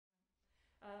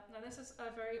Now this is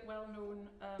a very well-known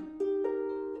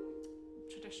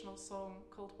traditional song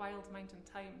called Wild Mountain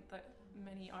Thyme that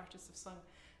many artists have sung.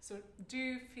 So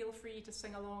do feel free to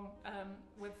sing along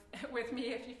with me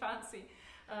if you fancy.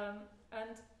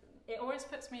 And it always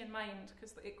puts me in mind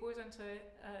because it goes into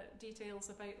details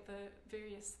about the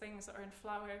various things that are in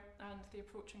flower and the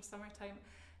approaching summertime.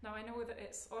 Now I know that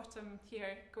it's autumn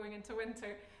here going into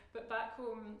winter, but back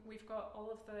home we've got all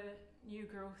of the new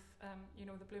growth, you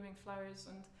know, the blooming flowers,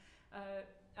 and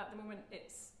at the moment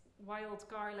it's wild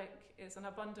garlic is in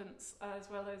abundance, as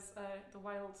well as the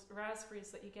wild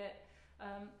raspberries that you get.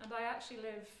 And I actually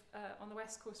live on the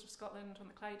west coast of Scotland, on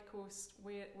the Clyde coast,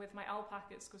 with my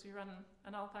alpacas, because we run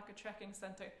an alpaca trekking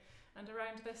centre. And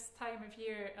around this time of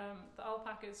year, the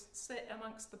alpacas sit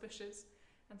amongst the bushes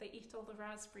and they eat all the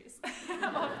raspberries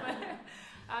off there.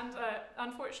 And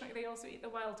unfortunately, they also eat the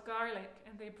wild garlic,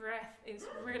 and their breath is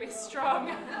really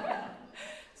strong.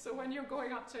 So when you're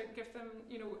going up to give them,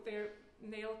 you know, their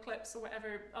nail clips or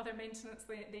whatever other maintenance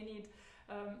they need,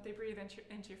 they breathe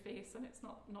into your face, and it's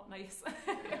not nice.